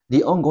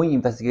The ongoing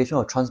investigation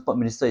of Transport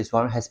Minister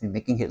Iswaran has been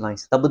making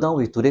headlines. Double down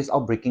with today's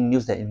outbreaking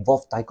news that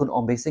involved Tycoon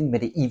Ong Beng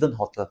made it even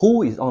hotter.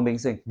 Who is Ong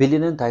Beng?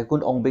 Billionaire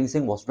Tycoon Ong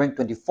Beng was ranked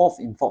 24th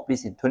in Forbes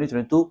list in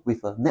 2022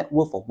 with a net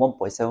worth of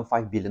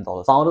 $1.75 billion.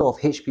 Founder of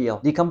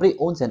HPL, the company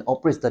owns and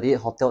operates 38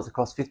 hotels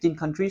across 15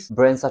 countries.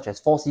 Brands such as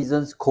Four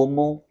Seasons,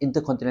 Como,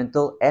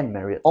 Intercontinental, and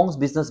Marriott. Ong's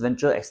business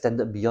venture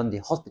extended beyond the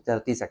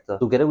hospitality sector.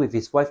 Together with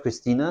his wife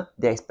Christina,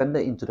 they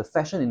expanded into the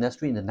fashion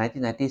industry in the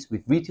 1990s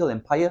with retail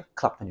empire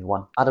Club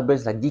 21. Other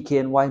brands like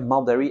DKNY,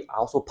 Mulberry are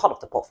also part of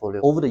the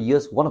portfolio. Over the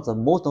years, one of the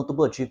most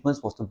notable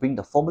achievements was to bring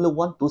the Formula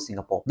 1 to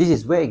Singapore. This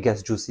is where it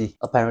gets juicy.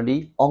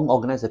 Apparently, Ong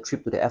organized a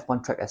trip to the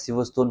F1 track at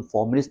Silverstone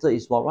for Minister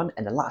Iswaran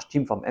and a large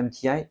team from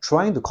MTI,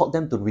 trying to court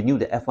them to renew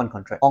the F1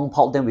 contract. Ong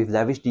plied them with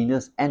lavish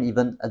dinners and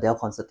even Adele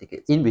concert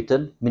tickets. In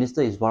return,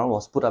 Minister Iswaran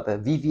was put up a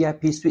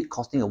VVIP suite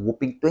costing a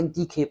whopping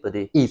 20k per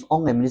day. If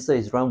Ong and Minister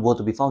Iswaran were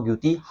to be found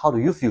guilty, how do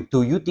you feel?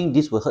 Do you think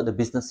this will hurt the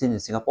business scene in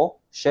Singapore?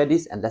 Share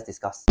this and let's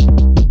discuss.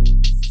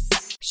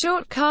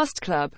 Shortcast Club.